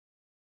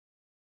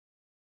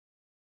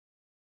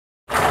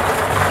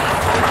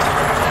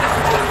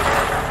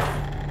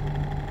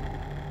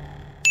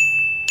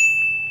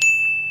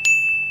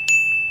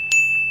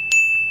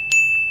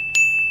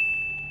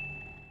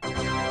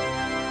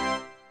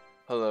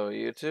Hello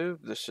YouTube,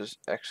 this is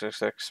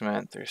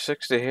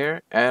XXXman360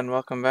 here, and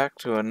welcome back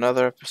to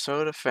another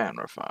episode of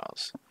Fanware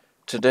Files.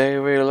 Today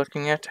we are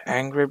looking at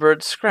Angry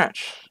Bird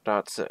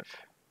Scratch.zip.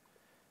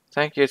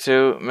 Thank you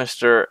to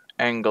Mr.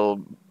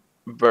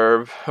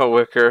 Engelberb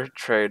Wicker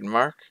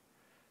trademark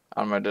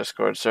on my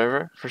Discord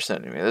server for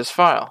sending me this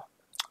file.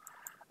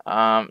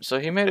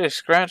 So he made a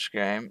Scratch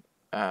game,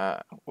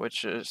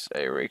 which is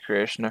a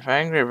recreation of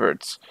Angry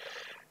Birds.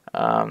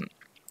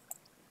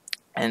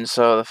 And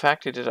so the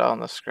fact he did it all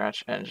in the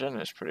Scratch engine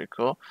is pretty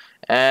cool.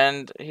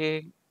 And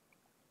he,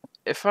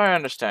 if I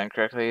understand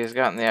correctly, he's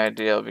gotten the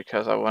idea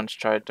because I once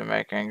tried to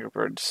make Angry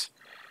Birds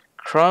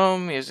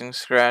Chrome using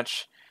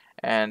Scratch,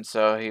 and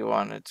so he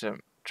wanted to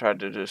try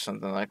to do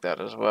something like that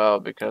as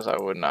well because I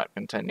would not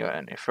continue it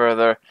any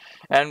further.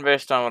 And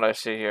based on what I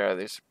see here,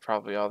 these are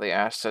probably all the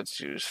assets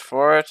used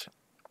for it.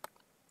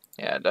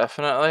 Yeah,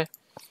 definitely.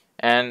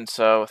 And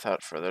so,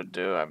 without further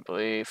ado, I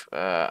believe,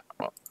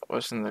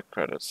 what's in the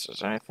credits? Is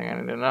there anything I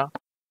need to know?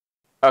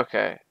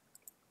 Okay,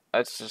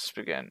 let's just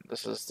begin.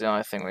 This is the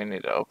only thing we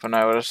need to open,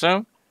 I would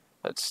assume.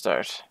 Let's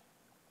start.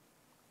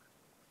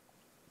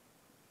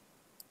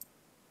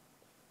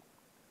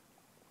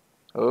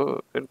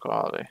 Oh, good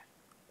quality.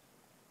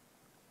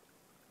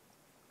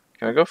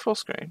 Can we go full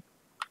screen?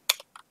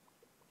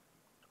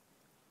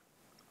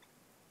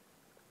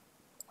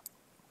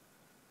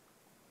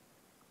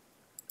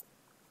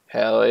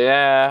 Hell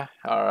yeah!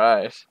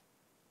 Alright.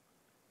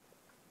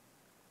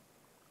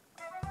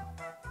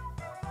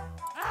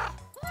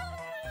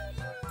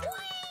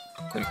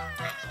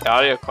 The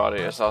audio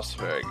quality is also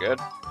very good.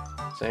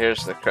 So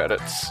here's the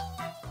credits.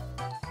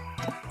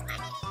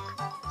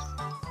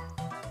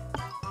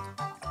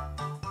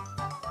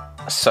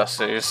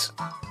 Sussies.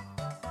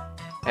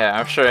 Yeah,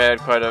 I'm sure he had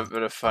quite a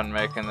bit of fun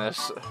making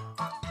this.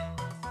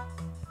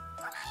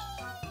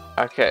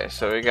 Okay,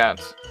 so we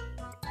got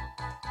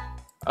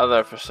other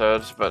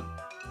episodes, but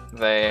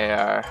they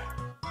are...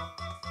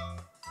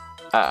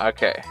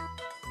 okay.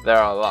 They're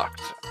all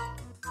locked.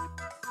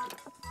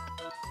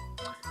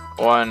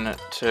 1,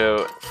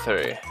 2,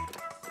 3.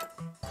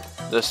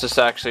 Does this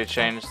actually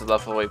change the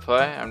level we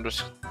play?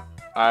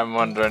 I'm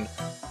wondering.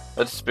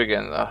 Let's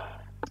begin though.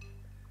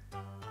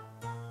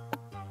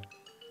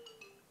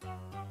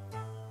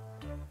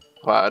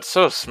 Wow, it's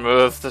so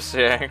smooth to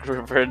see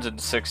Angry Birds in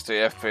 60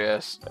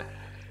 FPS.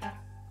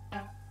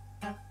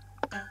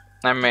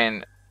 I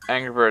mean,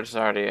 Angry Birds is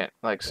already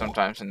like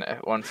sometimes in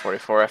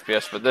 144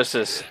 FPS, but this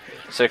is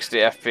 60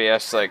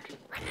 FPS like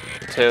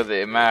to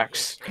the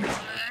max.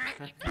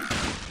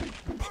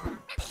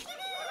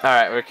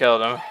 Alright, we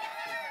killed him.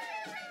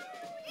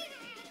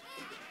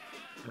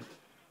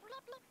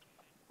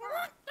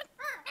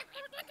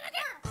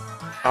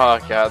 Oh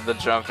god, the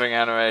jumping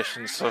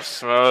animation's so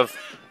smooth.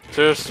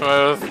 Too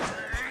smooth.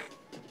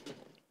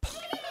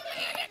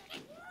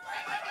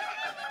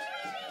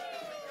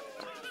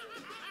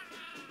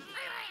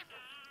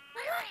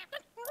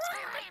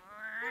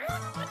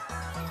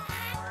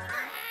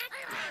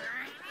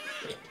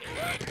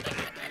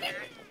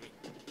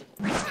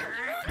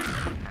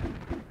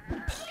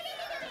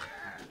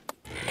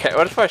 Okay,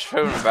 what if I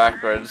shoot him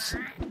backwards?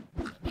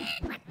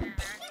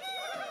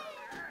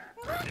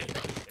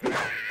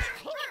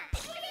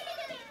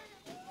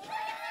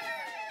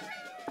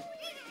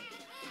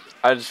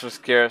 I just was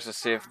curious to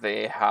see if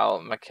the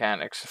HAL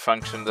mechanics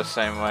function the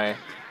same way.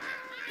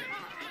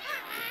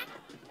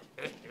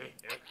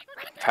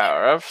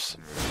 Power-ups.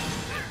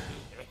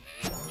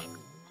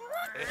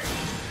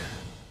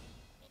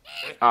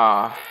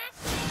 Ah.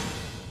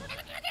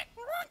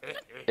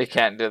 You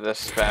can't do the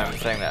spam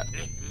thing that...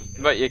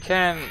 But you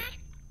can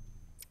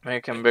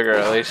make him bigger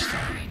at least.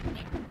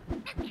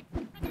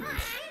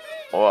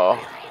 Whoa.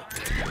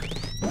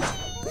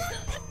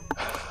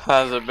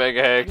 That was a big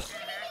egg.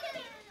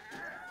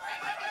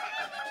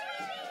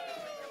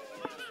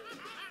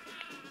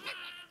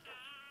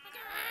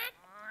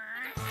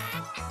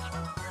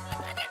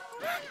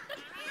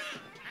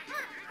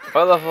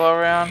 What level are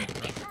we on?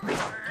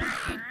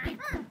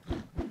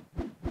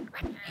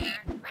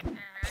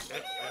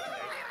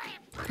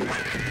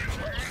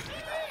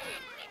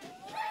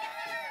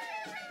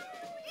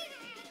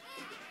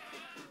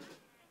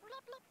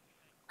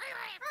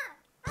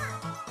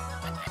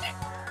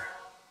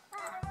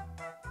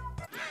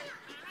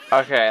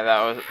 Okay,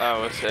 that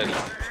was it.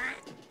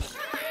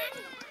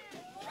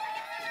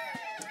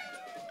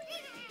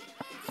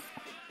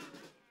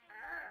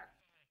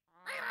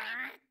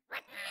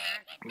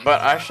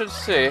 But I should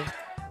see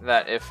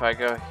that if I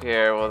go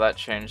here, will that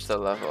change the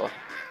level?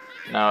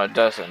 No, it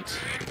doesn't.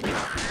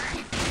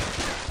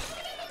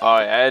 Oh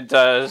yeah, it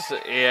does.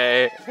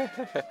 Yay.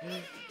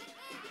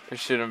 If you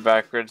shoot him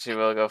backwards, he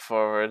will go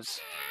forwards.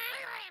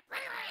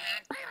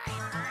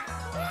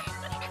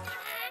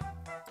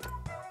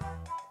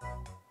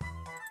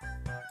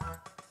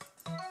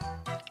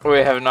 We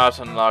have not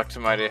unlocked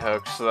Mighty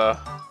Hoax though.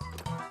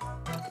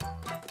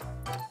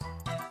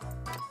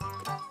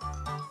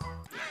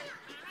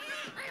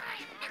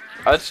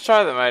 Let's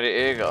try the Mighty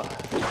Eagle.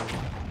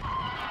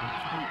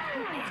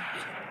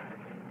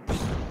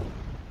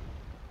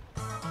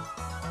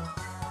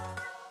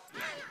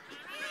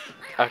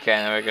 Okay,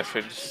 then I guess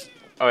we just...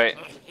 Oh, wait.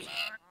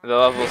 The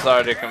level's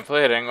already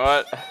completing,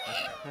 what?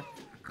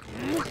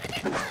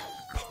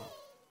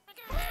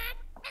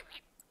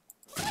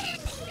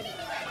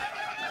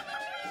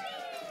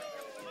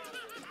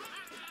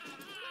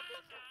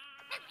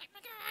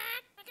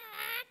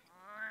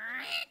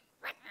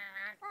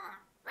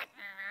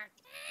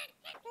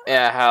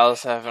 Yeah,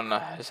 Hal's having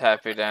his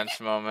happy dance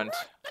moment.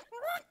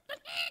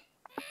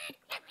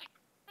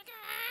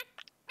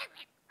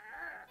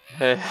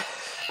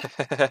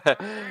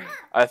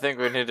 I think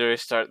we need to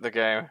restart the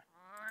game.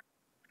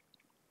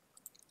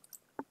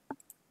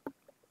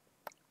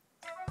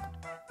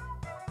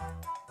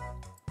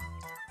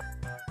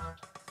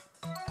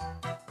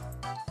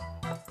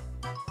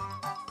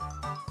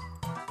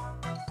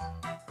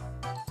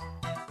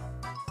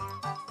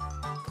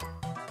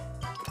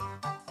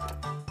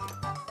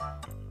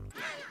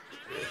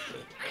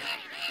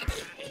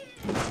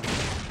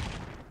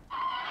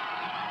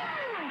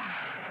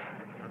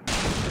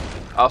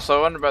 Also,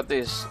 I wonder about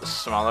these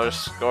smaller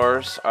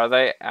scores. Are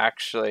they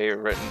actually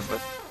written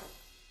with...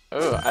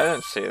 Oh, I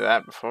didn't see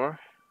that before.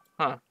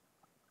 Huh.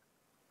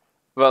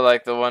 But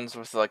like the ones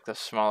with like the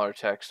smaller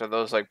text, are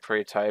those like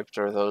pre-typed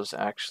or are those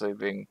actually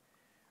being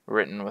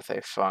written with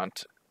a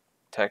font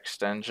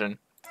text engine?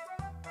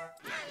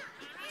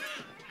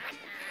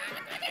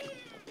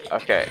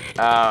 Okay,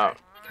 I'm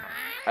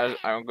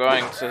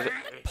going to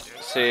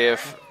see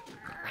if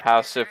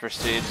how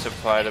supersedes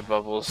apply to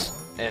bubbles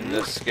in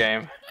this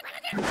game.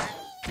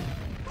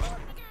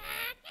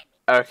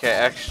 Okay,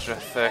 extra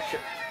thick.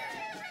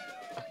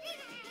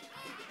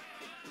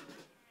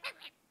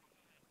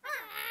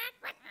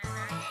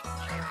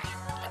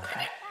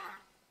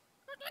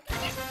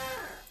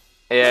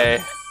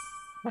 Yay.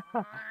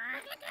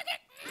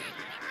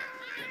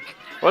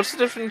 What's the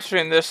difference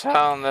between this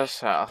hal and this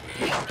hal?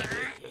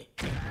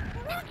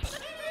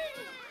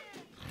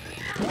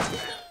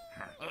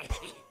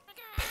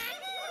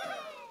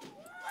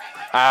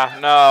 Ah,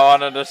 no, I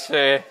wanted to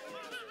see.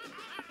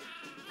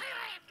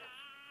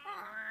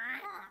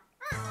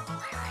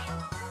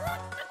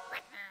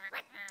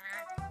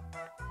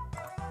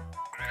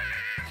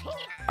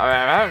 I mean,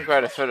 I'm having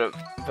quite a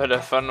bit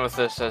of fun with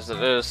this as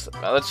it is.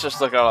 Let's just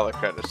look at all the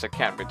credits. It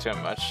can't be too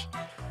much.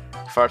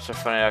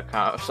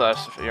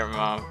 Fartsarfunny.com/your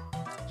mom.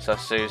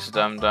 Sussies,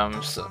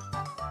 dum-dums.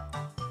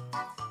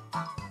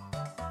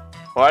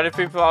 Why do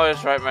people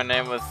always write my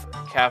name with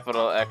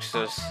capital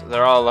X's?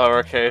 They're all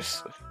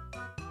lowercase.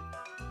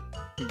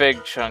 Big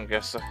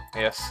Chungus.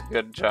 Yes,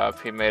 good job.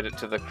 He made it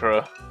to the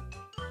crew.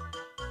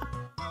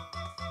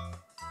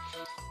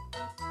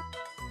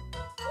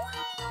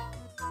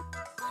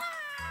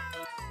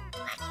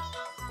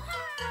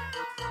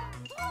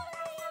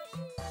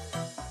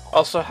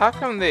 Also, how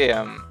come the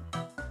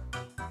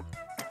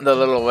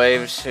little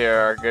waves here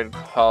are good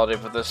quality,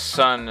 but the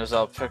sun is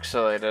all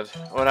pixelated?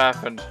 What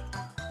happened?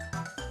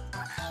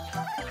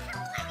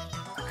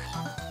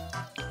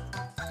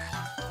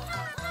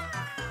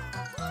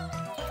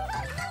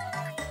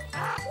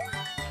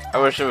 I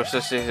wish it was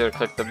just easier to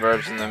click the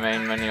birds in the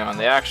main menu on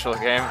the actual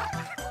game.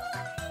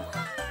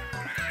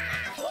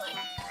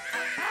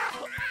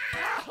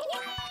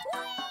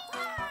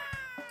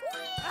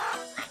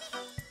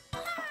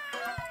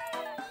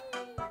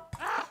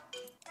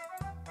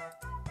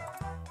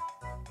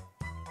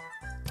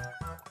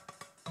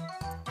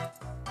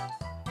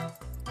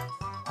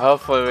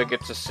 Hopefully we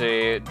get to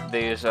see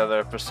these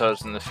other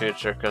episodes in the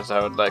future, because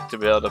I would like to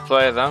be able to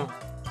play them.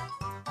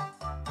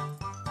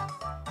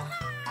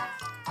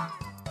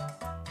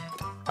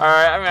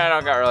 Alright, I mean, I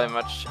don't got really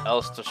much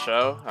else to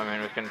show. I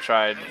mean, we can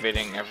try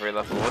beating every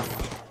level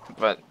with,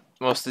 but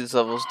most of these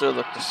levels do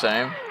look the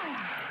same.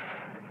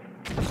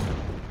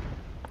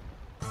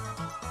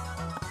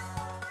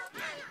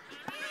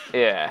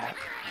 Yeah.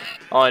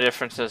 Only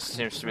difference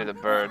seems to be the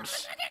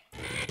birds.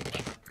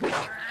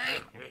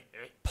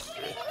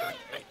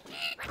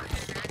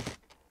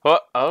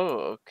 What?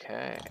 Oh,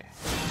 okay.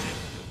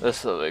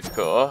 This will be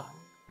cool.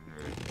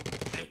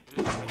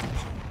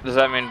 Does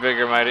that mean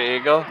bigger mighty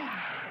eagle?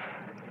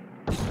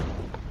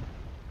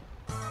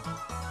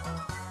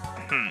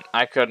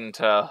 I couldn't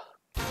tell.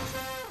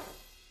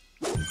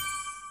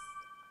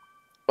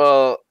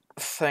 Well,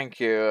 thank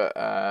you,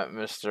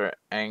 Mr.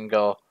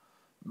 Angle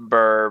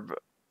Burb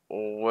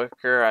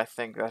Wicker. I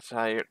think that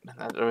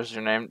was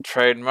your name.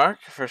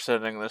 Trademark for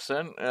sending this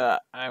in.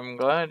 I'm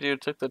glad you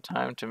took the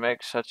time to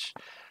make such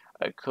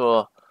a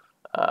cool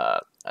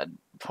a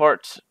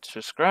port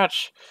to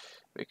Scratch,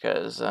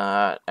 because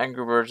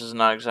Angry Birds is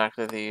not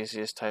exactly the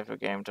easiest type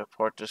of game to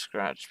port to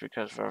Scratch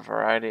because of a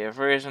variety of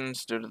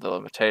reasons due to the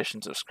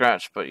limitations of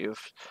Scratch, but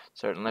you've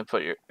certainly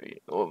put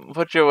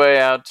your way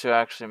out to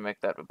actually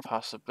make that a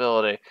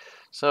possibility,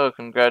 so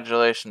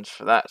congratulations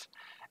for that.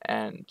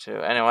 And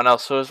to anyone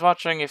else who is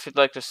watching, if you'd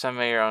like to send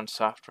me your own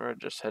software,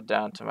 just head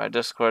down to my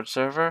Discord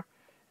server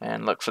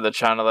and look for the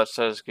channel that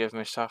says Give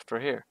Me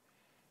Software Here.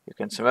 You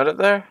can submit it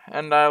there,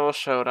 and I will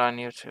show it on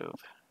YouTube.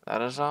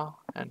 That is all,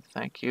 and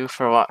thank you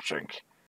for watching.